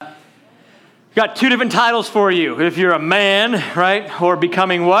Got two different titles for you. If you're a man, right, or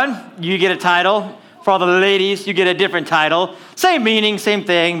becoming one, you get a title. For all the ladies, you get a different title. Same meaning, same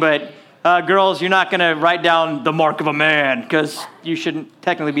thing, but girls, you're not going to write down the mark of a man because you shouldn't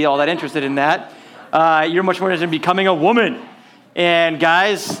technically be all that interested in that. You're much more interested in becoming a woman. And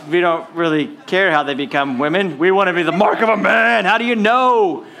guys, we don't really care how they become women. We want to be the mark of a man. How do you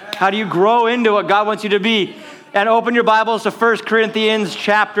know? How do you grow into what God wants you to be? And open your Bibles to 1 Corinthians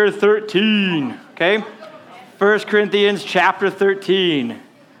chapter 13, okay? 1 Corinthians chapter 13.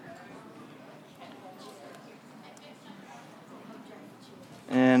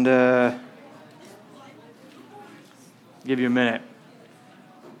 And give you a minute.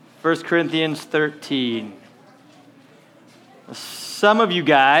 1 Corinthians 13. Some of you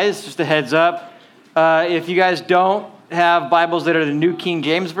guys, just a heads up, if you guys don't have Bibles that are the New King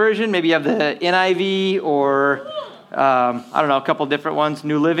James Version, maybe you have the NIV or, a couple different ones,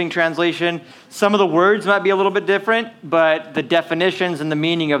 New Living Translation. Some of the words might be a little bit different, but the definitions and the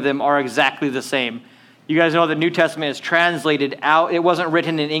meaning of them are exactly the same. You guys know the New Testament is translated out. It wasn't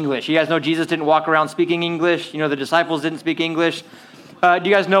written in English. You guys know Jesus didn't walk around speaking English. You know the disciples didn't speak English. Do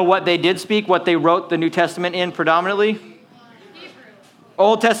you guys know what they did speak, what they wrote the New Testament in predominantly? Hebrew.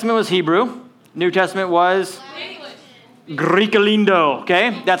 Old Testament was Hebrew. New Testament was? English. Greekalindo,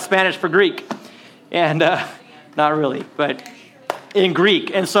 okay? That's Spanish for Greek. And not really, but in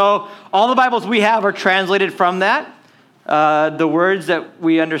Greek. And so all the Bibles we have are translated from that. The words that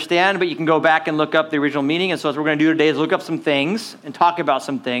we understand, but you can go back and look up the original meaning. And so what we're going to do today is look up some things and talk about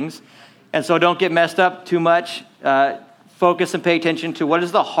some things. And so don't get messed up too much. Focus and pay attention to what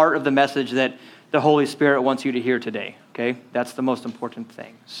is the heart of the message that the Holy Spirit wants you to hear today, okay? That's the most important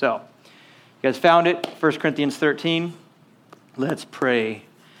thing. So, you guys found it, 1 Corinthians 13. Let's pray.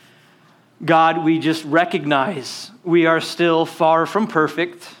 God, we just recognize we are still far from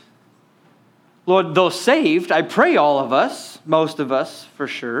perfect. Lord, though saved, I pray all of us, most of us for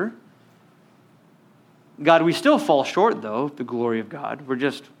sure. God, we still fall short, though, of the glory of God. We're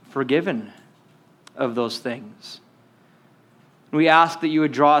just forgiven of those things. We ask that you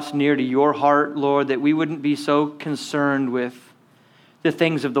would draw us near to your heart, Lord, that we wouldn't be so concerned with the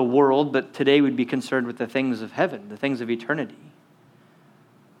things of the world, but today we'd be concerned with the things of heaven, the things of eternity.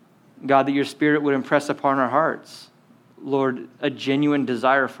 God, that your Spirit would impress upon our hearts, Lord, a genuine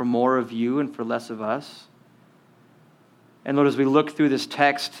desire for more of you and for less of us. And Lord, as we look through this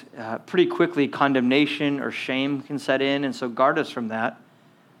text, pretty quickly condemnation or shame can set in, and so guard us from that.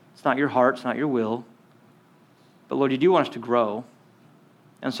 It's not your heart, it's not your will. But Lord, you do want us to grow.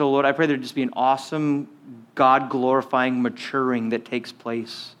 And so, Lord, I pray there just be an awesome, God-glorifying maturing that takes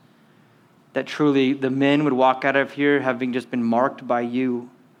place. That truly the men would walk out of here having just been marked by you.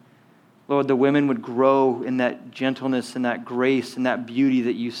 Lord, the women would grow in that gentleness and that grace and that beauty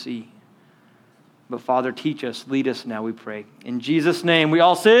that you see. But Father, teach us, lead us now, we pray. In Jesus' name, we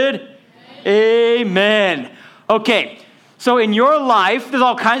all said, Amen. Okay, so in your life, there's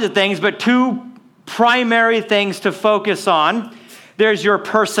all kinds of things, but two primary things to focus on. There's your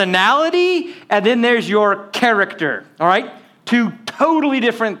personality, and then there's your character, all right? Two totally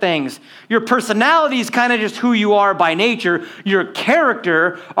different things. Your personality is kind of just who you are by nature. Your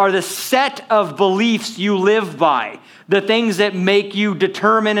character are the set of beliefs you live by, the things that make you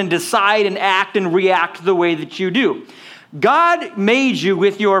determine and decide and act and react the way that you do. God made you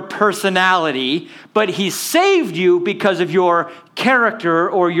with your personality, but he saved you because of your character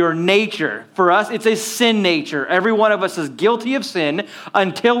or your nature. For us, it's a sin nature. Every one of us is guilty of sin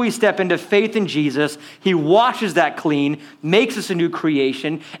until we step into faith in Jesus. He washes that clean, makes us a new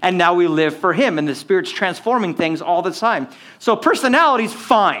creation, and now we live for him. And the Spirit's transforming things all the time. So personality's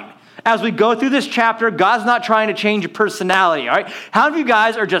fine. As we go through this chapter, God's not trying to change your personality, all right? How many of you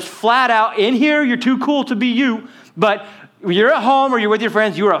guys are just flat out in here? You're too cool to be you, but when you're at home or you're with your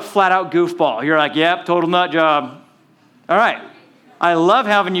friends, you're a flat-out goofball. You're like, yep, total nut job. All right. I love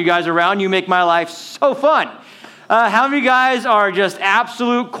having you guys around. You make my life so fun. How many of you guys are just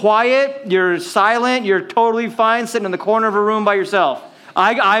absolute quiet? You're silent. You're totally fine sitting in the corner of a room by yourself.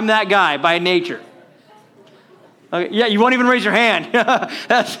 I'm that guy by nature. Okay, yeah, you won't even raise your hand.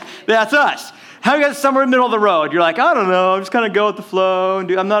 That's us. How many of you guys somewhere in the middle of the road? You're like, I don't know, I'm just kind of go with the flow.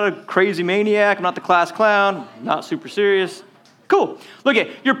 And I'm not a crazy maniac. I'm not the class clown. I'm not super serious. Cool. Look at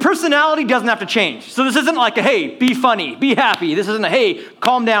your personality doesn't have to change. So this isn't like a, hey, be funny, be happy. This isn't a, hey,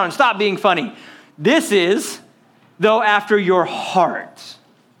 calm down and stop being funny. This is, though, after your heart,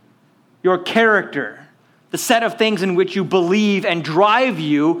 your character, the set of things in which you believe and drive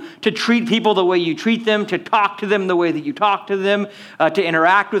you to treat people the way you treat them, to talk to them the way that you talk to them, to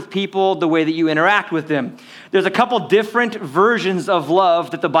interact with people the way that you interact with them. There's a couple different versions of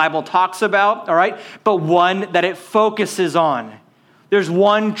love that the Bible talks about, all right, but one that it focuses on. There's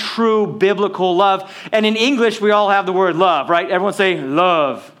one true biblical love. And in English, we all have the word love, right? Everyone say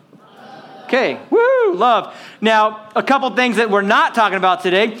love. Okay, woo, love. Now, a couple things that we're not talking about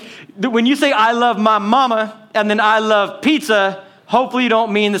today. When you say, I love my mama, and then I love pizza, hopefully you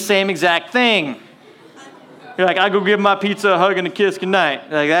don't mean the same exact thing. You're like, I go give my pizza a hug and a kiss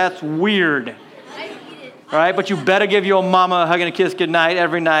goodnight. Like, that's weird. Right? But you better give your mama a hug and a kiss goodnight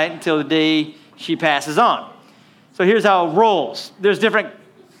every night until the day she passes on. So here's how it rolls. There's different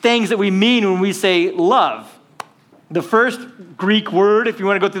things that we mean when we say love. The first Greek word, if you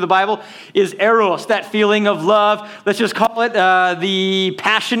want to go through the Bible, is eros, that feeling of love. Let's just call it the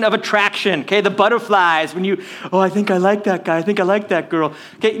passion of attraction, okay? The butterflies, when you, I think I like that guy. I think I like that girl.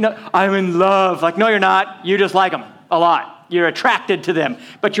 Okay, no, I'm in love. Like, no, you're not. You just like them a lot. You're attracted to them,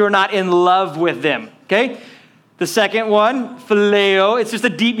 but you're not in love with them, okay? The second one, phileo, it's just a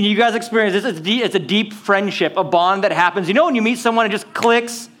deep, you guys experience this, it's a deep friendship, a bond that happens. You know when you meet someone, it just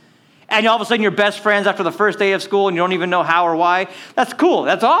clicks, and all of a sudden you're best friends after the first day of school and you don't even know how or why? That's cool.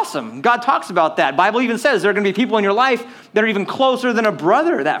 That's awesome. God talks about that. Bible even says there are going to be people in your life that are even closer than a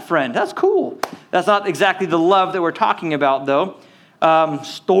brother, that friend. That's cool. That's not exactly the love that we're talking about, though.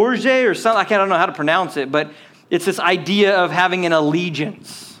 Storge or something, I don't know how to pronounce it, but it's this idea of having an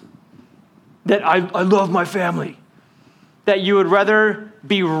allegiance. That I love my family. That you would rather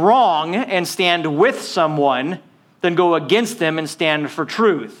be wrong and stand with someone than go against them and stand for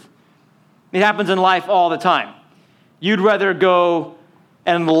truth. It happens in life all the time. You'd rather go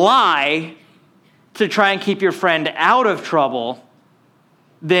and lie to try and keep your friend out of trouble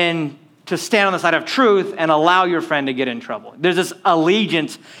than to stand on the side of truth and allow your friend to get in trouble. There's this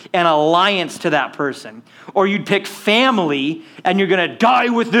allegiance and alliance to that person. Or you'd pick family and you're going to die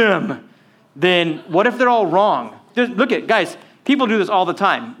with them. Then what if they're all wrong? Look at, guys, people do this all the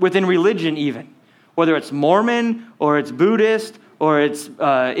time, within religion even. Whether it's Mormon or it's Buddhist or it's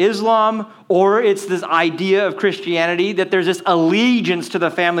Islam, or it's this idea of Christianity that there's this allegiance to the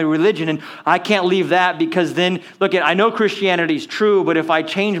family religion, and I can't leave that because then, look at, I know Christianity is true, but if I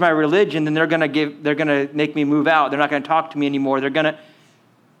change my religion, then they're gonna make me move out. They're not gonna talk to me anymore.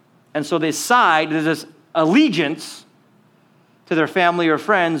 And so they side. There's this allegiance to their family or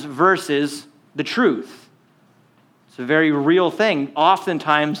friends versus the truth. It's a very real thing,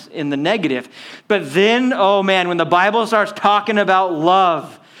 oftentimes in the negative. But then, oh man, when the Bible starts talking about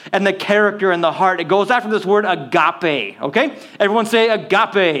love and the character and the heart, it goes after this word agape, okay? Everyone say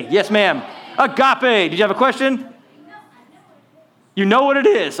agape. Yes, ma'am. Agape. Did you have a question? You know what it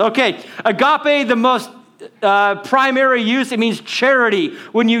is. Okay. Agape, the most primary use, it means charity.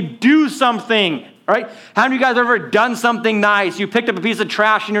 When you do something, right? How many of you guys have ever done something nice? You picked up a piece of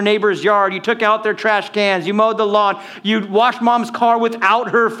trash in your neighbor's yard. You took out their trash cans. You mowed the lawn. You washed mom's car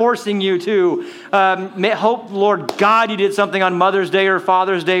without her forcing you to. Hope, Lord God, you did something on Mother's Day or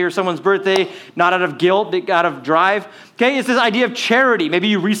Father's Day or someone's birthday, not out of guilt, but out of drive. Okay, it's this idea of charity. Maybe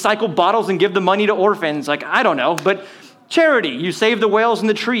you recycle bottles and give the money to orphans. Like, I don't know, but charity. You save the whales and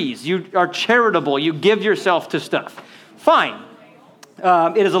the trees. You are charitable. You give yourself to stuff. Fine.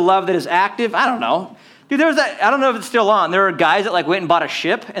 It is a love that is active. I don't know. Dude, there was that, I don't know if it's still on. There were guys that went and bought a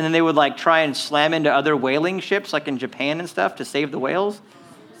ship, and then they would try and slam into other whaling ships, in Japan and stuff, to save the whales.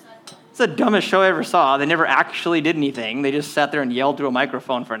 It's the dumbest show I ever saw. They never actually did anything. They just sat there and yelled through a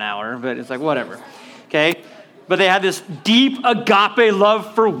microphone for an hour, but it's whatever. Okay? But they had this deep agape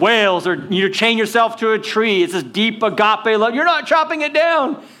love for whales, or you chain yourself to a tree. It's this deep agape love. You're not chopping it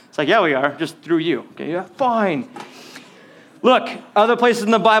down. It's yeah, we are, just through you. Okay, yeah, fine. Look, other places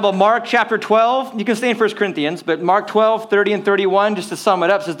in the Bible, Mark chapter 12, you can stay in 1 Corinthians, but Mark 12, 30 and 31, just to sum it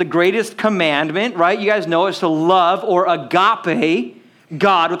up, says the greatest commandment, right? You guys know is to love or agape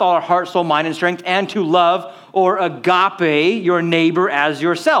God with all our heart, soul, mind, and strength, and to love or agape your neighbor as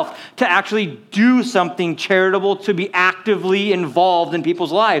yourself, to actually do something charitable, to be actively involved in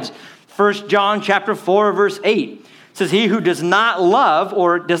people's lives. 1 John chapter 4, verse 8. It says, he who does not love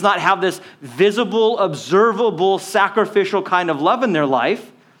or does not have this visible, observable, sacrificial kind of love in their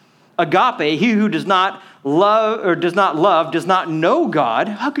life, agape, he who does not does not know God.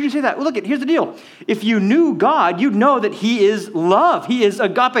 How could you say that? Well, here's the deal. If you knew God, you'd know that he is love. He is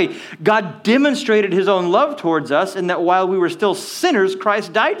agape. God demonstrated his own love towards us in that while we were still sinners,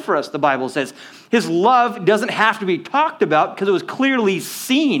 Christ died for us, the Bible says. His love doesn't have to be talked about because it was clearly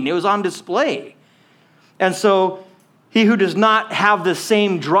seen. It was on display. And so He who does not have the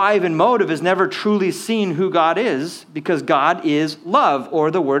same drive and motive has never truly seen who God is, because God is love, or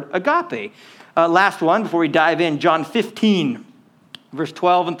the word agape. Last one before we dive in, John 15, verse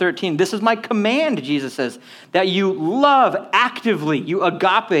 12 and 13. This is my command, Jesus says, that you love actively, you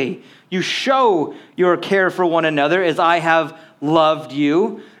agape, you show your care for one another as I have loved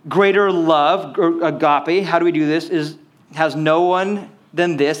you. Greater love, or agape, how do we do this, has no one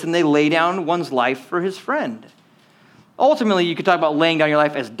than this, and they lay down one's life for his friend. Ultimately, you could talk about laying down your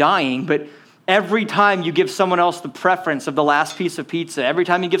life as dying, but every time you give someone else the preference of the last piece of pizza, every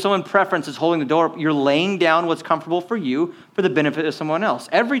time you give someone preference as holding the door, you're laying down what's comfortable for you for the benefit of someone else.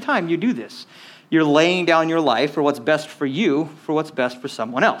 Every time you do this, you're laying down your life for what's best for you, for what's best for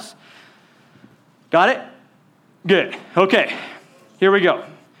someone else. Got it? Good. Okay, here we go.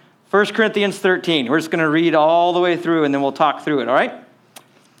 1 Corinthians 13. We're just going to read all the way through, and then we'll talk through it, all right?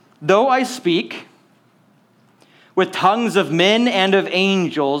 Though I speak with tongues of men and of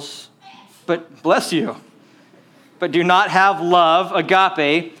angels, but bless you, but do not have love,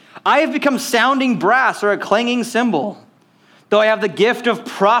 agape, I have become sounding brass or a clanging cymbal. Though I have the gift of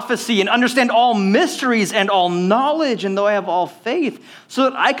prophecy and understand all mysteries and all knowledge, and though I have all faith, so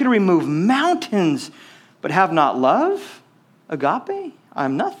that I could remove mountains, but have not love, agape,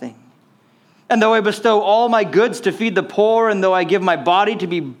 I'm nothing. And though I bestow all my goods to feed the poor, and though I give my body to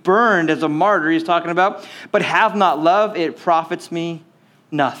be burned as a martyr, he's talking about, but have not love, it profits me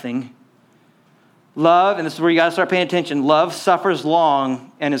nothing. Love, and this is where you got to start paying attention, love suffers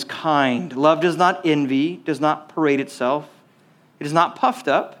long and is kind. Love does not envy, does not parade itself. It is not puffed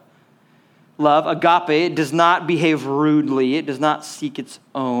up. Love, agape, it does not behave rudely. It does not seek its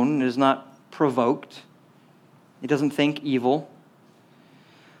own. It is not provoked. It doesn't think evil.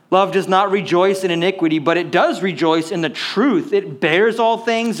 Love does not rejoice in iniquity, but it does rejoice in the truth. It bears all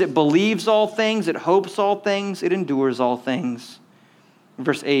things, it believes all things, it hopes all things, it endures all things.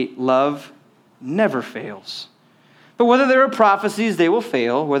 Verse 8, love never fails. But whether there are prophecies, they will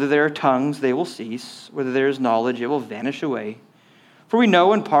fail. Whether there are tongues, they will cease. Whether there is knowledge, it will vanish away. For we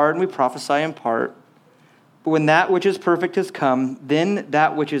know in part and we prophesy in part. But when that which is perfect has come, then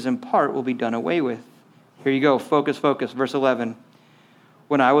that which is in part will be done away with. Here you go, focus, verse 11.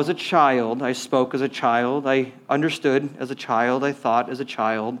 When I was a child, I spoke as a child, I understood as a child, I thought as a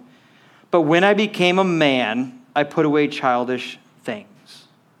child. But when I became a man, I put away childish things.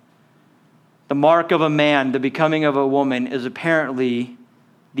 The mark of a man, the becoming of a woman, is apparently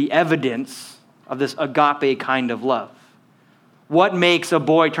the evidence of this agape kind of love. What makes a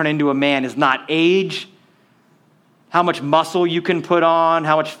boy turn into a man is not age, how much muscle you can put on,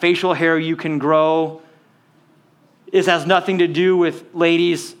 how much facial hair you can grow. This has nothing to do with,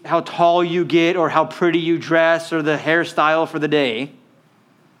 ladies, how tall you get or how pretty you dress or the hairstyle for the day.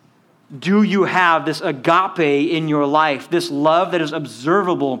 Do you have this agape in your life, this love that is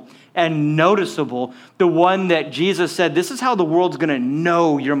observable and noticeable, the one that Jesus said, this is how the world's going to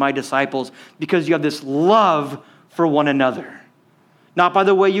know you're my disciples, because you have this love for one another. Not by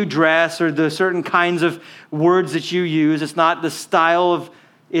the way you dress or the certain kinds of words that you use. It's not the style of,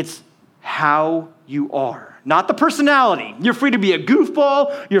 it's how you are. Not the personality. You're free to be a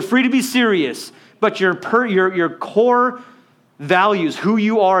goofball. You're free to be serious. But your core values, who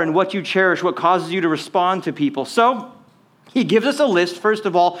you are and what you cherish, what causes you to respond to people. So he gives us a list, first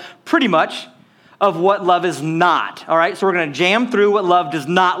of all, pretty much, of what love is not. All right, so we're going to jam through what love does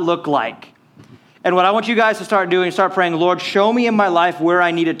not look like. And what I want you guys to start doing, start praying, Lord, show me in my life where I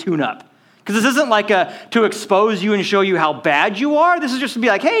need a tune-up. Because this isn't like to expose you and show you how bad you are. This is just to be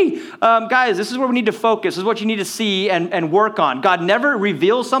like, hey, guys, this is where we need to focus. This is what you need to see and work on. God never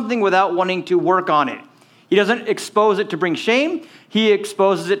reveals something without wanting to work on it. He doesn't expose it to bring shame. He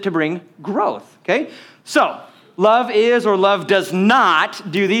exposes it to bring growth, okay? So, love is or love does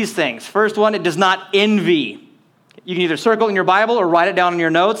not do these things. First one, it does not envy. You can either circle it in your Bible or write it down in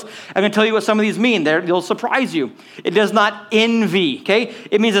your notes. I'm going to tell you what some of these mean. They'll surprise you. It does not envy, okay?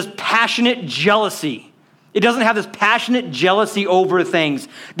 It means this passionate jealousy. It doesn't have this passionate jealousy over things,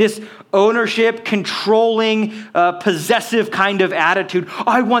 this ownership, controlling, possessive kind of attitude.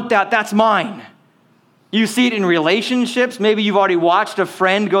 I want that. That's mine. You see it in relationships. Maybe you've already watched a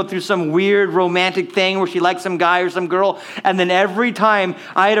friend go through some weird romantic thing where she likes some guy or some girl, and then every time,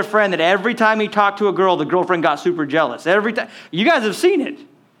 I had a friend that every time he talked to a girl, the girlfriend got super jealous. Every time. You guys have seen it.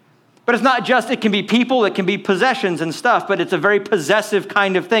 But it's not just, it can be people, it can be possessions and stuff, but it's a very possessive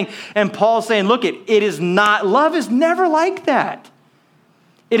kind of thing. And Paul's saying, look, it is not, love is never like that.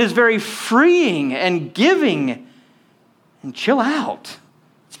 It is very freeing and giving. And chill out.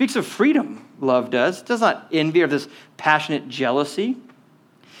 It speaks of freedom. Love does. It does not envy or this passionate jealousy.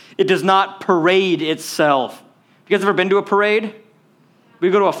 It does not parade itself. If You guys ever been to a parade? We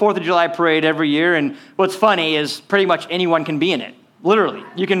go to a 4th of July parade every year, and what's funny is pretty much anyone can be in it. Literally.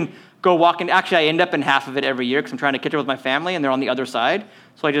 You can go walk in. Actually, I end up in half of it every year because I'm trying to catch up with my family, and they're on the other side.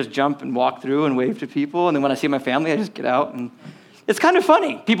 So I just jump and walk through and wave to people, and then when I see my family, I just get out. And it's kind of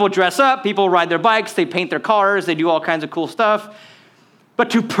funny. People dress up, people ride their bikes, they paint their cars, they do all kinds of cool stuff. But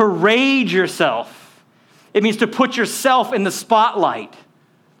to parade yourself, it means to put yourself in the spotlight.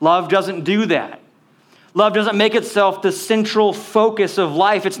 Love doesn't do that. Love doesn't make itself the central focus of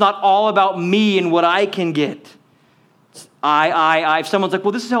life. It's not all about me and what I can get. It's I. If someone's like,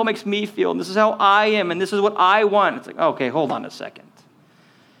 well, this is how it makes me feel, and this is how I am, and this is what I want. It's like, okay, hold on a second.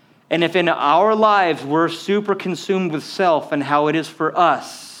 And if in our lives we're super consumed with self and how it is for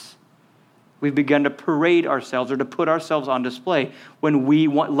us, we've begun to parade ourselves or to put ourselves on display when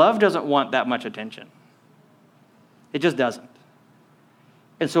love doesn't want that much attention. It just doesn't.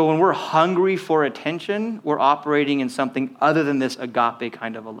 And so when we're hungry for attention, we're operating in something other than this agape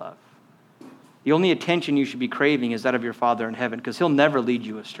kind of a love. The only attention you should be craving is that of your Father in heaven, because he'll never lead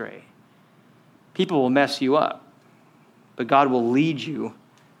you astray. People will mess you up, but God will lead you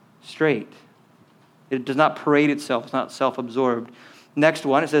straight. It does not parade itself. It's not self-absorbed. Next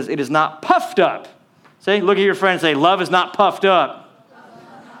one, it says, it is not puffed up. Say, look at your friend and say, love is not puffed up.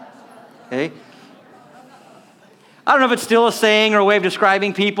 Okay? I don't know if it's still a saying or a way of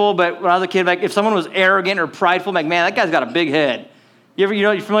describing people, but when I was a kid, like if someone was arrogant or prideful, I'm like, man, that guy's got a big head. You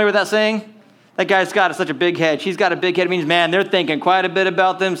familiar with that saying? That guy's got such a big head. She's got a big head. It means, man, they're thinking quite a bit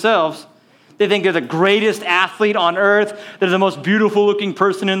about themselves. They think they're the greatest athlete on earth. They're the most beautiful looking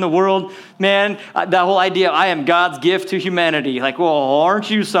person in the world. Man, that whole idea, I am God's gift to humanity. Like, well,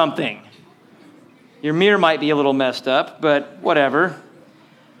 aren't you something? Your mirror might be a little messed up, but whatever.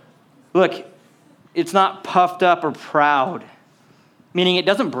 Look, it's not puffed up or proud, meaning it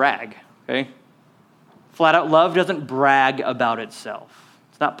doesn't brag, okay? Flat out, love doesn't brag about itself.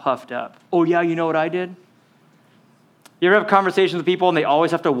 It's not puffed up. Oh, yeah, you know what I did? You ever have conversations with people and they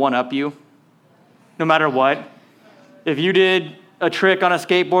always have to one-up you, no matter what? If you did a trick on a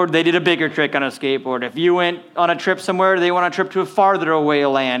skateboard, they did a bigger trick on a skateboard. If you went on a trip somewhere, they went on a trip to a farther away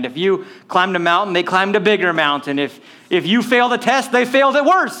land. If you climbed a mountain, they climbed a bigger mountain. If you failed a test, they failed it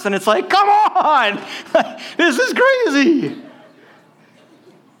worse. And it's like, come on, this is crazy.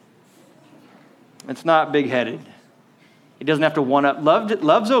 It's not big-headed. It doesn't have to one-up.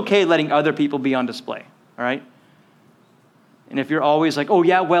 Love's okay letting other people be on display, all right? And if you're always like, oh,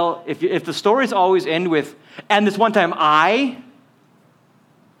 yeah, well, if the stories always end with, and this one time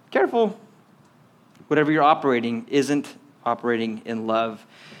careful. Whatever you're operating isn't operating in love.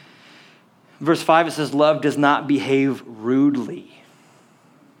 Verse 5, it says, love does not behave rudely.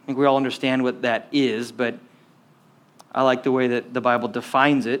 I think we all understand what that is, but I like the way that the Bible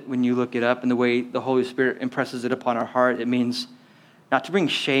defines it when you look it up and the way the Holy Spirit impresses it upon our heart. It means not to bring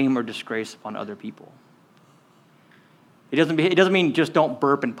shame or disgrace upon other people. It doesn't mean just don't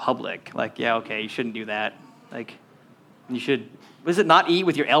burp in public. Like, yeah, okay, you shouldn't do that. Like, you should, was it not eat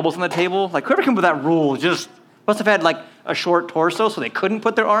with your elbows on the table? Like, whoever came up with that rule just must have had, like, a short torso so they couldn't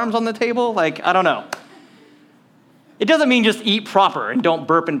put their arms on the table? Like, I don't know. It doesn't mean just eat proper and don't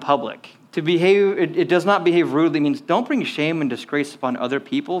burp in public. To behave, it does not behave rudely. It means don't bring shame and disgrace upon other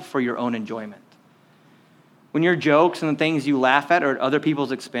people for your own enjoyment. When your jokes and the things you laugh at are at other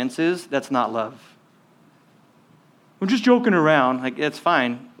people's expenses, that's not love. I'm just joking around. Like, it's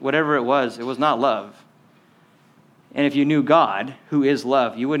fine. Whatever it was not love. And if you knew God, who is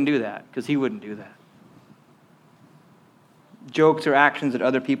love, you wouldn't do that, because he wouldn't do that. Jokes or actions at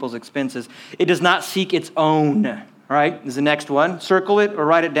other people's expenses. It does not seek its own. All right, this is the next one. Circle it or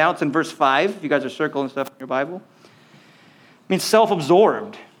write it down. It's in verse 5. If you guys are circling stuff in your Bible. It means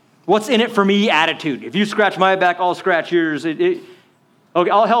self-absorbed. What's in it for me attitude. If you scratch my back, I'll scratch yours. Okay,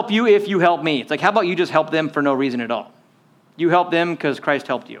 I'll help you if you help me. It's like, how about you just help them for no reason at all? You help them because Christ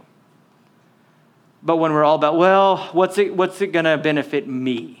helped you. But when we're all about, well, what's it going to benefit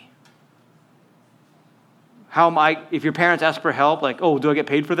me? How am I, if your parents ask for help, like, oh, do I get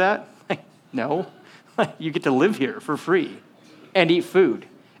paid for that? No. You get to live here for free and eat food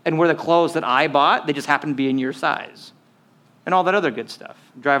and wear the clothes that I bought. They just happen to be in your size and all that other good stuff.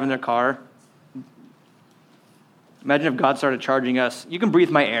 Driving their car. Imagine if God started charging us. You can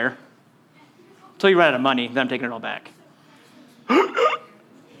breathe my air until you run out of money. Then I'm taking it all back.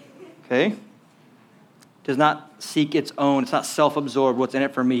 Okay. Does not seek its own. It's not self-absorbed. What's in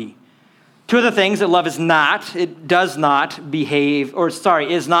it for me? Two other things that love is not. It does not behave,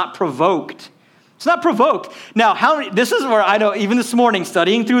 is not provoked. It's not provoked. Now, this is where I know, even this morning,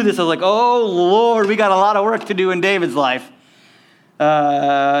 studying through this, I was like, oh, Lord, we got a lot of work to do in David's life.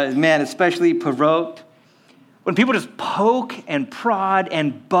 Man, especially provoked. When people just poke and prod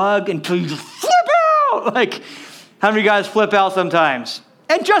and bug until you just flip out. Like, how many of you guys flip out sometimes?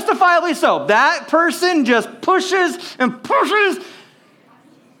 And justifiably so. That person just pushes and pushes.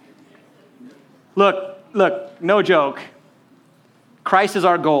 Look, no joke. Christ is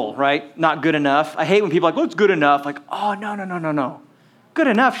our goal, right? Not good enough. I hate when people are like, well, it's good enough. Like, oh, no. Good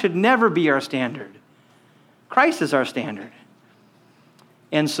enough should never be our standard. Christ is our standard.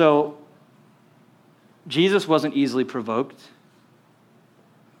 And so, Jesus wasn't easily provoked.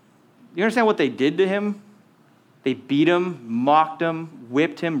 You understand what they did to him? They beat him, mocked him,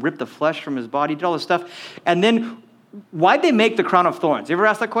 whipped him, ripped the flesh from his body, did all this stuff. And then, why'd they make the crown of thorns? You ever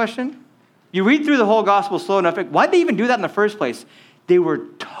asked that question? You read through the whole gospel slow enough. Why'd they even do that in the first place? They were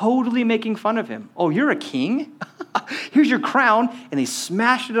totally making fun of him. Oh, you're a king? Here's your crown. And they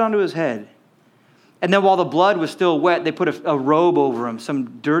smashed it onto his head. And then while the blood was still wet, they put a robe over him,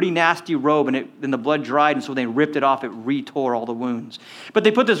 some dirty, nasty robe, and the blood dried, and so when they ripped it off, it retore all the wounds. But they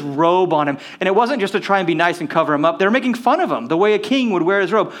put this robe on him, and it wasn't just to try and be nice and cover him up. They were making fun of him, the way a king would wear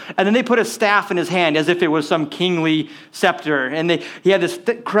his robe. And then they put a staff in his hand as if it was some kingly scepter. And he had this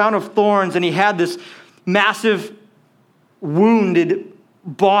crown of thorns, and he had this massive wounded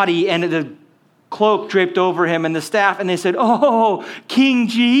body, and the cloak draped over him, and the staff, and they said, oh, King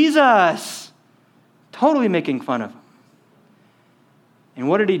Jesus. Totally making fun of him. And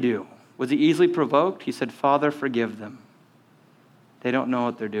what did he do? Was he easily provoked? He said, Father, forgive them. They don't know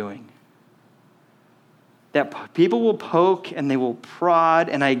what they're doing. That people will poke and they will prod,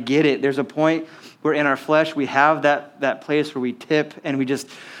 and I get it. There's a point where in our flesh we have that place where we tip and we just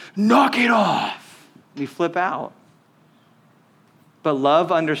knock it off. We flip out. But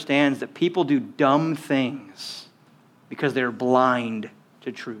love understands that people do dumb things because they're blind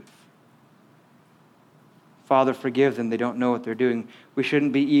to truth. Father, forgive them. They don't know what they're doing. We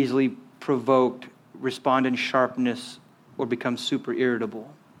shouldn't be easily provoked, respond in sharpness, or become super irritable.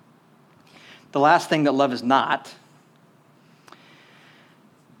 The last thing that love is not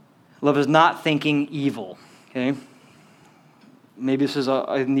thinking evil. Okay? Maybe this is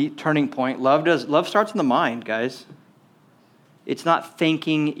a neat turning point. Love starts in the mind, guys. It's not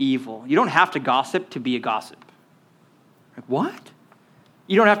thinking evil. You don't have to gossip to be a gossip. Like, what?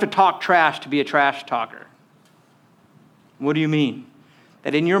 You don't have to talk trash to be a trash talker. What do you mean?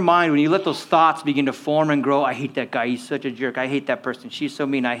 That in your mind, when you let those thoughts begin to form and grow, I hate that guy, he's such a jerk, I hate that person, she's so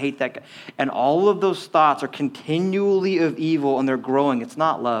mean, I hate that guy. And all of those thoughts are continually of evil and they're growing. It's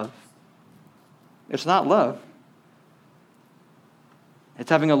not love. It's not love.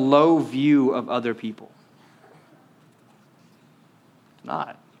 It's having a low view of other people. It's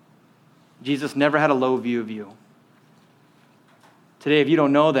not. Jesus never had a low view of you. Today, if you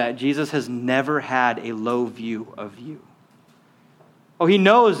don't know that, Jesus has never had a low view of you. Oh, he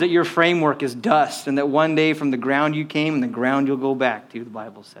knows that your framework is dust and that one day from the ground you came and the ground you'll go back to, the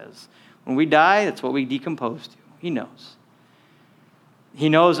Bible says. When we die, that's what we decompose to. He knows. He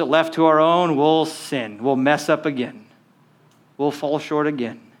knows that left to our own, we'll sin. We'll mess up again. We'll fall short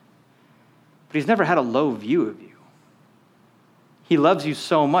again. But he's never had a low view of you. He loves you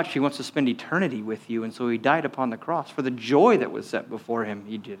so much, he wants to spend eternity with you, and so he died upon the cross. For the joy that was set before him,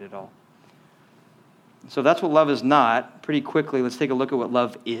 he did it all. So that's what love is not. Pretty quickly, let's take a look at what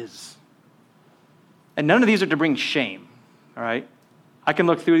love is. And none of these are to bring shame, all right? I can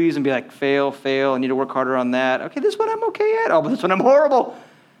look through these and be like, fail, I need to work harder on that. Okay, this one I'm okay at. Oh, but this one I'm horrible.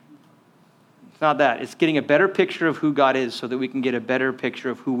 It's not that. It's getting a better picture of who God is so that we can get a better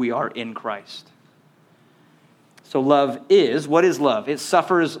picture of who we are in Christ. So love is, what is love? It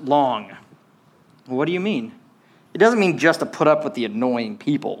suffers long. Well, what do you mean? It doesn't mean just to put up with the annoying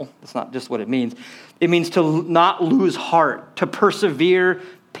people. That's not just what it means. It means to not lose heart, to persevere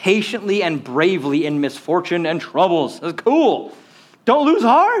patiently and bravely in misfortune and troubles. That's cool. Don't lose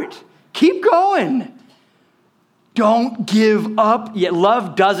heart. Keep going. Don't give up. Yet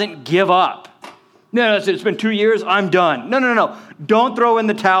love doesn't give up. No, it's been 2 years. I'm done. No. Don't throw in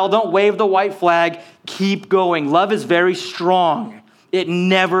the towel. Don't wave the white flag. Keep going. Love is very strong. It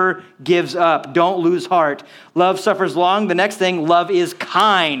never gives up. Don't lose heart. Love suffers long. The next thing, love is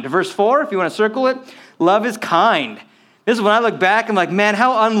kind. Verse 4, if you want to circle it, love is kind. This is when I look back, I'm like, man,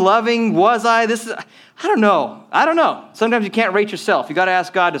 how unloving was I? I don't know. Sometimes you can't rate yourself. You got to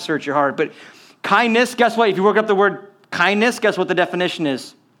ask God to search your heart. But kindness, guess what? If you work up the word kindness, guess what the definition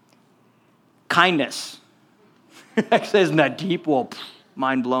is? Kindness. Isn't that deep? Well,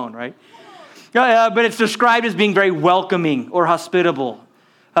 mind blown, right? But it's described as being very welcoming or hospitable,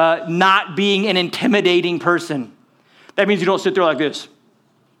 not being an intimidating person. That means you don't sit there like this.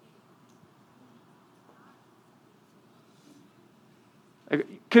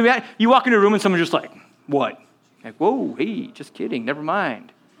 You walk into a room and someone's just like, what? Like, whoa, hey, just kidding, never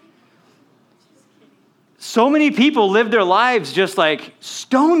mind. So many people live their lives just like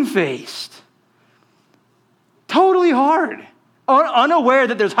stone-faced. Totally hard. Unaware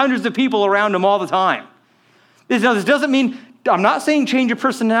that there's hundreds of people around them all the time. This doesn't mean, I'm not saying change your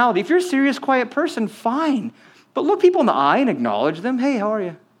personality. If you're a serious, quiet person, fine. But look people in the eye and acknowledge them. Hey, how are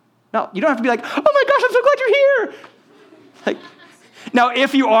you? No, you don't have to be like, oh my gosh, I'm so glad you're here. Like, now,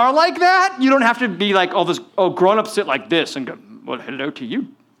 if you are like that, you don't have to be like, grown-ups sit like this and go, well, hello to you.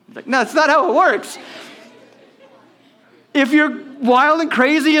 Like, no, that's not how it works. If you're wild and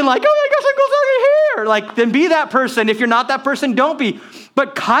crazy and like, oh my gosh, I'm so glad you're here, like, then be that person. If you're not that person, don't be.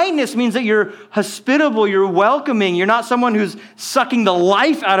 But kindness means that you're hospitable, you're welcoming, you're not someone who's sucking the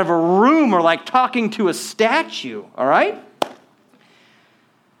life out of a room or like talking to a statue, all right?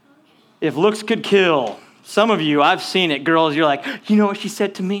 If looks could kill, some of you, I've seen it, girls, you're like, you know what she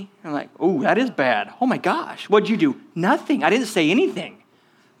said to me? I'm like, oh, that is bad. Oh my gosh, what'd you do? Nothing, I didn't say anything.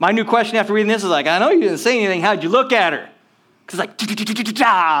 My new question after reading this is like, I know you didn't say anything, how'd you look at her? Because like,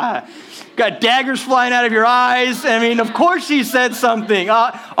 got daggers flying out of your eyes. I mean, of course she said something.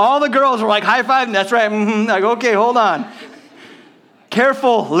 All the girls were like high-fiving. That's right. Mm-hmm. Like, okay, hold on.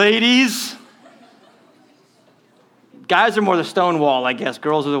 Careful, ladies. Guys are more the stonewall, I guess.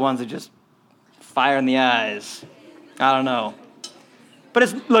 Girls are the ones that just fire in the eyes. I don't know. But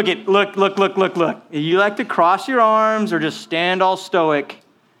it's, look. If you like to cross your arms or just stand all stoic,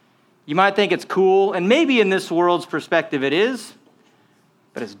 you might think it's cool, and maybe in this world's perspective it is,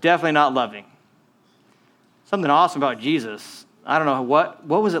 but it's definitely not loving. Something awesome about Jesus. I don't know, what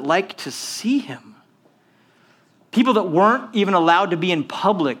was it like to see him? People that weren't even allowed to be in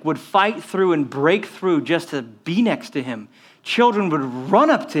public would fight through and break through just to be next to him. Children would run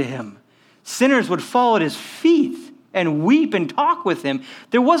up to him. Sinners would fall at his feet and weep and talk with him.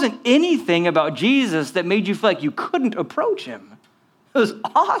 There wasn't anything about Jesus that made you feel like you couldn't approach him. It was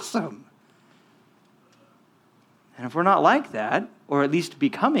awesome. And if we're not like that, or at least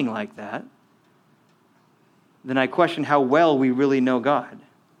becoming like that, then I question how well we really know God.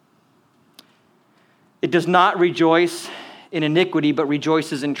 It does not rejoice in iniquity, but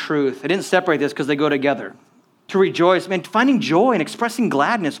rejoices in truth. I didn't separate this because they go together. To rejoice, man, finding joy and expressing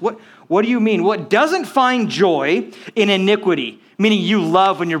gladness. What do you mean? What doesn't find joy in iniquity? Meaning you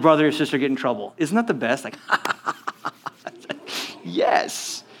love when your brother or sister get in trouble. Isn't that the best? Like,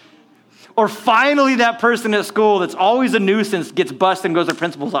 yes. Or finally that person at school that's always a nuisance gets busted and goes to the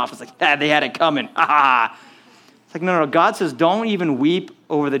principal's office. Like, they had it coming. It's like, no. God says, don't even weep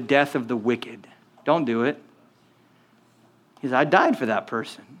over the death of the wicked. Don't do it. He says, I died for that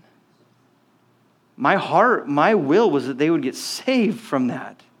person. My heart, my will was that they would get saved from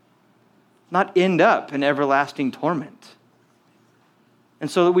that, not end up in everlasting torment. And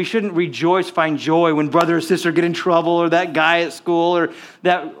so that we shouldn't rejoice, find joy when brother or sister get in trouble, or that guy at school, or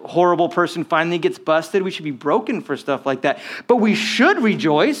that horrible person finally gets busted. We should be broken for stuff like that. But we should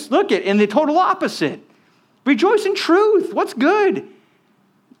rejoice, in the total opposite. Rejoice in truth. What's good?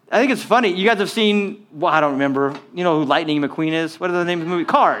 I think it's funny. You guys have seen, I don't remember, you know who Lightning McQueen is? What are the names of the movie?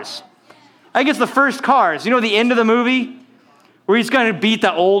 Cars. I think it's the first Cars. You know the end of the movie? Where he's going to beat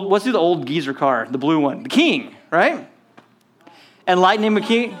the old geezer car? The blue one. The King, right? And Lightning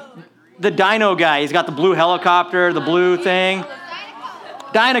McQueen, the Dino guy. He's got the blue helicopter, the blue thing.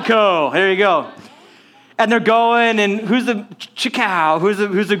 Dinoco. There you go. And they're going, and who's the Chicow?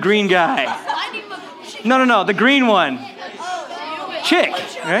 Who's the green guy? No. The green one. Chick,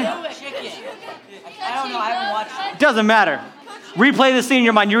 right? I don't know. I haven't watched it. Doesn't matter. Replay the scene in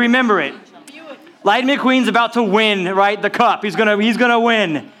your mind. You remember it. Lightning McQueen's about to win, right? The cup. He's gonna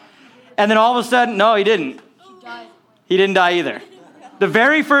win. And then all of a sudden, no, he didn't. He didn't die either. The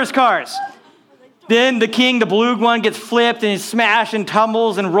very first Cars. Then the King, the blue one, gets flipped and he's smashed and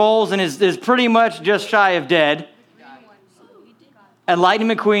tumbles and rolls and is pretty much just shy of dead. And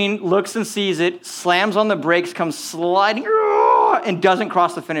Lightning McQueen looks and sees it, slams on the brakes, comes sliding, and doesn't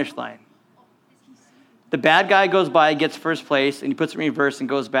cross the finish line. The bad guy goes by, gets first place, and he puts it in reverse and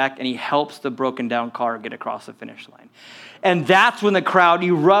goes back, and he helps the broken down car get across the finish line. And that's when the crowd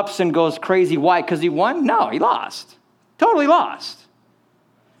erupts and goes crazy. Why? Because he won? No, he lost. Totally lost.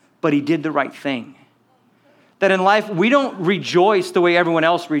 But he did the right thing. That in life, we don't rejoice the way everyone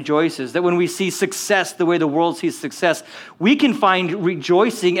else rejoices. That when we see success the way the world sees success, we can find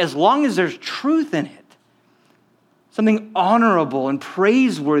rejoicing as long as there's truth in it. Something honorable and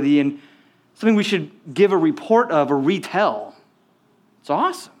praiseworthy and something we should give a report of or retell. It's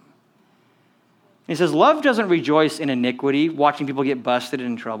awesome. He says, love doesn't rejoice in iniquity, watching people get busted and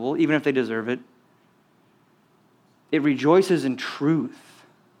in trouble, even if they deserve it. It rejoices in truth.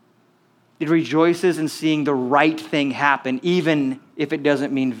 It rejoices in seeing the right thing happen, even if it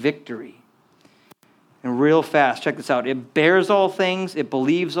doesn't mean victory. And real fast, check this out. It bears all things, it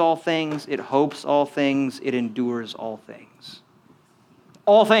believes all things, it hopes all things, it endures all things.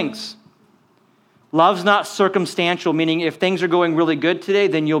 All things. Love's not circumstantial, meaning if things are going really good today,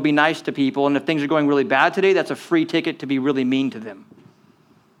 then you'll be nice to people. And if things are going really bad today, that's a free ticket to be really mean to them.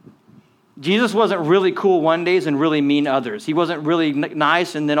 Jesus wasn't really cool one days and really mean others. He wasn't really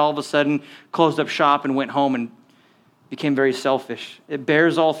nice and then all of a sudden closed up shop and went home and became very selfish. It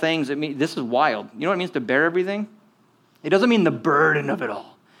bears all things. This is wild. You know what it means to bear everything? It doesn't mean the burden of it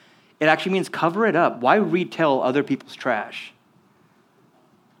all. It actually means cover it up. Why retell other people's trash?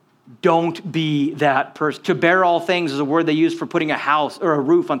 Don't be that person. To bear all things is a word they use for putting a house or a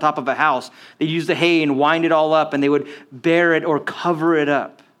roof on top of a house. They use the hay and wind it all up, and they would bear it or cover it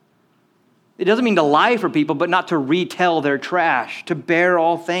up. It doesn't mean to lie for people, but not to retell their trash. To bear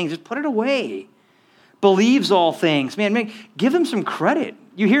all things, just put it away. Believes all things. Man, give them some credit.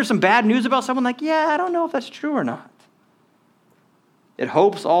 You hear some bad news about someone, like, yeah, I don't know if that's true or not. It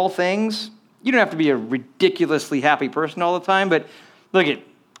hopes all things. You don't have to be a ridiculously happy person all the time, but look at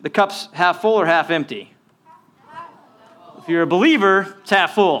the cup's half full or half empty. If you're a believer, it's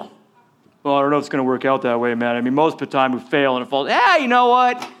half full. Well, I don't know if it's going to work out that way, man. Most of the time we fail and it falls. You know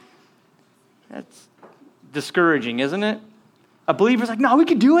what? That's discouraging, isn't it? A believer's like, no, we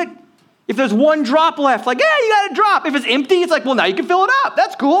can do it. If there's one drop left, like, you got a drop. If it's empty, it's like, well, now you can fill it up.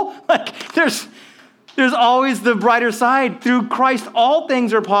 That's cool. Like, there's always the brighter side. Through Christ, all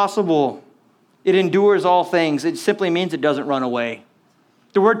things are possible. It endures all things. It simply means it doesn't run away.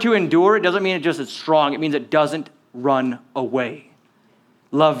 The word to endure, it doesn't mean it just is strong. It means it doesn't run away.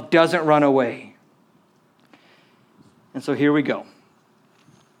 Love doesn't run away. And so here we go.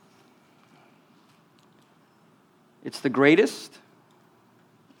 It's the greatest.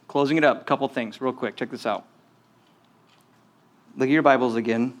 Closing it up, a couple things real quick. Check this out. Look at your Bibles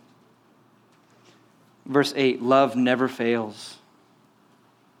again. Verse 8, love never fails.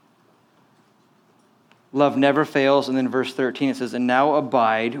 Love never fails. And then verse 13, it says, and now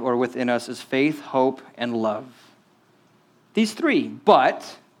abide, or within us, is faith, hope, and love. These three,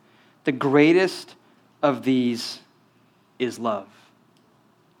 but the greatest of these is love.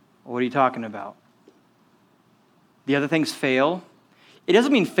 What are you talking about? The other things fail. It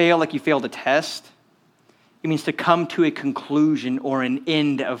doesn't mean fail like you failed a test. It means to come to a conclusion or an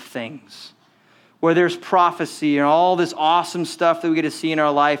end of things. Where there's prophecy and all this awesome stuff that we get to see in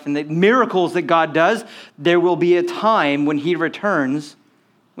our life and the miracles that God does, there will be a time when he returns,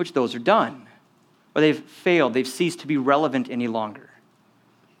 which those are done. Or they've failed. They've ceased to be relevant any longer.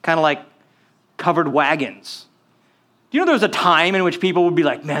 Kind of like covered wagons. Do you know there was a time in which people would be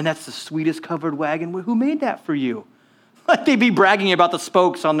like, man, that's the sweetest covered wagon. Who made that for you? Like they'd be bragging about the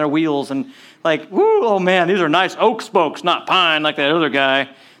spokes on their wheels and like, whoo, oh man, these are nice oak spokes, not pine like that other guy.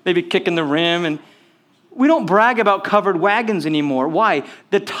 They'd be kicking the rim. And we don't brag about covered wagons anymore. Why?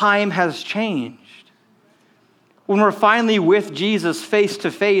 The time has changed. When we're finally with Jesus face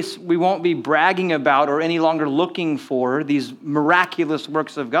to face, we won't be bragging about or any longer looking for these miraculous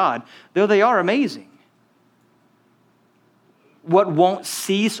works of God, though they are amazing. What won't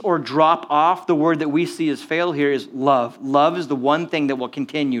cease or drop off, the word that we see as fail here, is love. Love is the one thing that will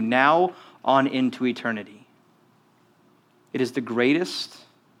continue now on into eternity. It is the greatest.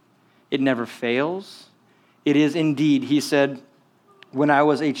 It never fails. It is indeed, he said, when I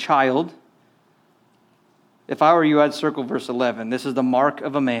was a child, if I were you, I'd circle verse 11. This is the mark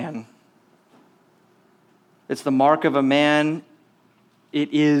of a man. It's the mark of a man.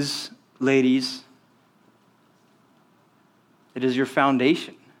 It is, ladies, it is your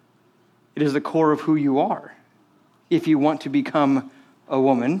foundation. It is the core of who you are if you want to become a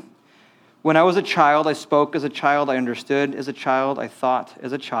woman. When I was a child, I spoke as a child, I understood as a child, I thought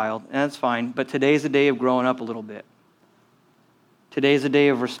as a child, and that's fine. But today's a day of growing up a little bit. Today's a day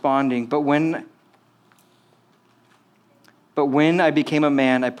of responding. But when I became a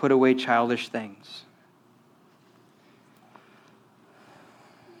man, I put away childish things.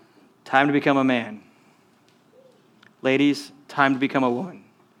 Time to become a man. Ladies, time to become a woman.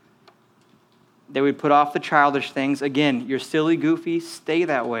 They would put off the childish things. Again, you're silly, goofy, stay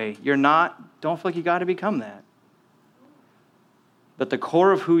that way. You're not, don't feel like you got to become that. But the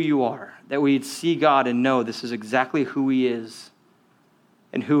core of who you are, that we'd see God and know this is exactly who he is.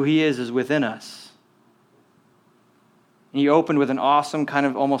 And who he is within us. And he opened with an awesome kind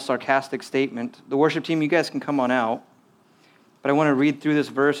of almost sarcastic statement. The worship team, you guys can come on out. But I want to read through this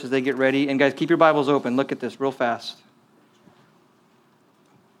verse as they get ready. And guys, keep your Bibles open. Look at this real fast.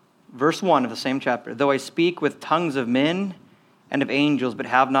 Verse 1 of the same chapter. Though I speak with tongues of men and of angels, but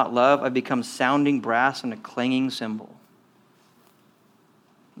have not love, I become sounding brass and a clanging cymbal.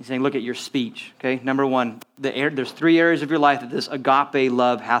 He's saying, look at your speech, okay? Number one, there's 3 areas of your life that this agape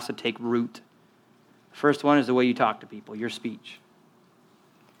love has to take root. First one is the way you talk to people, your speech.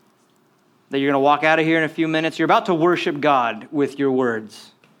 That you're going to walk out of here in a few minutes. You're about to worship God with your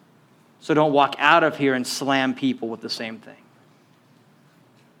words. So don't walk out of here and slam people with the same thing.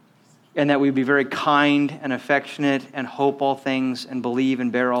 And that we be very kind and affectionate and hope all things and believe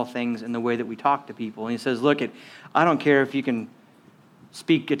and bear all things in the way that we talk to people. And he says, look, I don't care if you can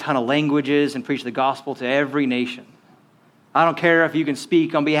speak a ton of languages and preach the gospel to every nation. I don't care if you can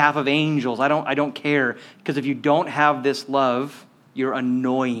speak on behalf of angels. I don't care. Because if you don't have this love, you're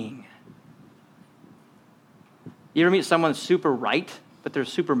annoying. You ever meet someone super right, but they're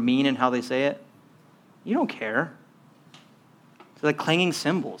super mean in how they say it? You don't care. It's like clanging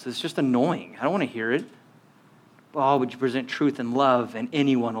cymbals. It's just annoying. I don't want to hear it. Oh, would you present truth and love, and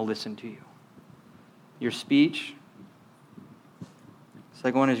anyone will listen to you. Your speech.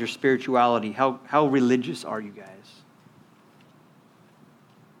 Second one is your spirituality. How religious are you guys?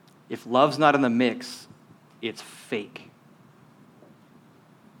 If love's not in the mix, it's fake.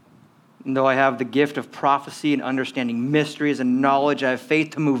 And though I have the gift of prophecy and understanding mysteries and knowledge, I have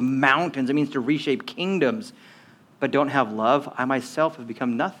faith to move mountains. It means to reshape kingdoms. But don't have love, I myself have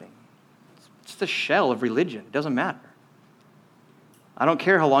become nothing. It's just a shell of religion. It doesn't matter. I don't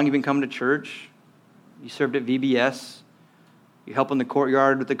care how long you've been coming to church. You served at VBS. You help in the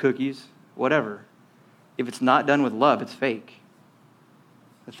courtyard with the cookies. Whatever. If it's not done with love, it's fake.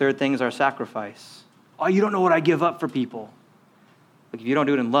 The third thing is our sacrifice. Oh, you don't know what I give up for people. Like if you don't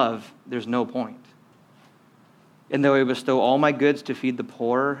do it in love, there's no point. And though I bestow all my goods to feed the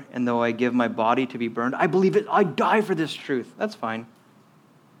poor, and though I give my body to be burned, I believe it, I die for this truth. That's fine.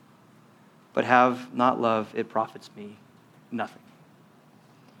 But have not love, it profits me nothing.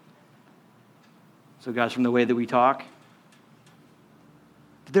 So guys, from the way that we talk,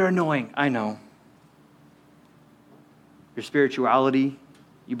 they're annoying, I know. Your spirituality,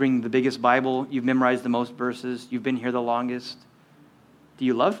 you bring the biggest Bible, you've memorized the most verses, you've been here the longest. Do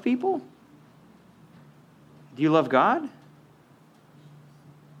you love people? Do you love God? And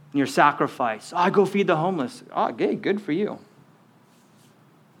your sacrifice. Oh, I go feed the homeless. Oh, okay, good for you.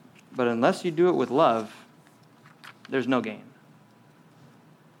 But unless you do it with love, there's no gain.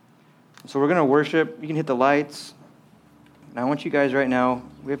 So we're going to worship. You can hit the lights. And I want you guys right now,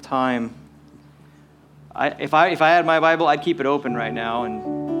 we have time. If I had my Bible, I'd keep it open right now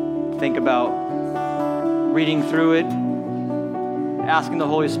and think about reading through it, asking the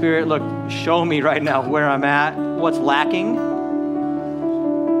Holy Spirit, look, show me right now where I'm at, what's lacking.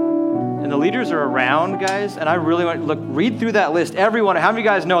 And the leaders are around, guys, and I really want, look, read through that list. Everyone, how many of you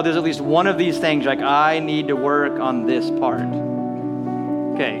guys know there's at least one of these things, like I need to work on this part?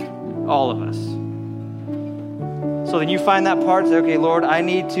 Okay, all of us. So then you find that part, say, okay, Lord, I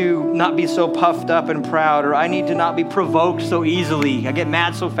need to not be so puffed up and proud, or I need to not be provoked so easily. I get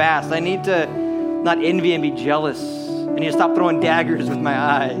mad so fast. I need to not envy and be jealous. I need to stop throwing daggers with my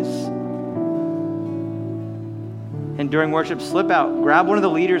eyes. And during worship, slip out. Grab one of the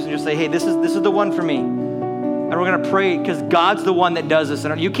leaders and just say, hey, this is the one for me. And we're going to pray because God's the one that does this.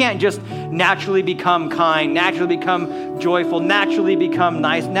 And you can't just naturally become kind, naturally become joyful, naturally become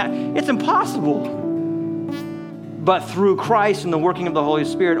nice. It's impossible. But through Christ and the working of the Holy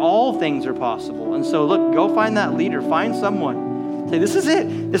Spirit, all things are possible. And so, look, go find that leader. Find someone. Say, this is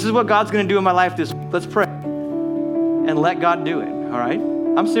it. This is what God's going to do in my life this week. Let's pray. And let God do it, all right?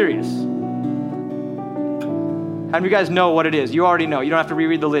 I'm serious. How many of you guys know what it is? You already know. You don't have to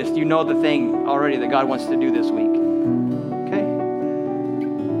reread the list. You know the thing already that God wants to do this week. Okay?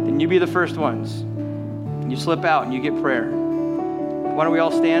 Then you be the first ones. You slip out and you get prayer. Why don't we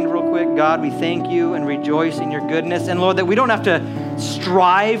all stand real quick? God, we thank you and rejoice in your goodness. And Lord, that we don't have to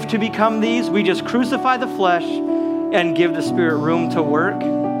strive to become these. We just crucify the flesh and give the Spirit room to work.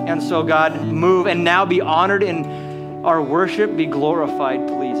 And so, God, move and now be honored in our worship. Be glorified,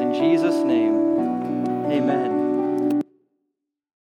 please. In Jesus' name, amen.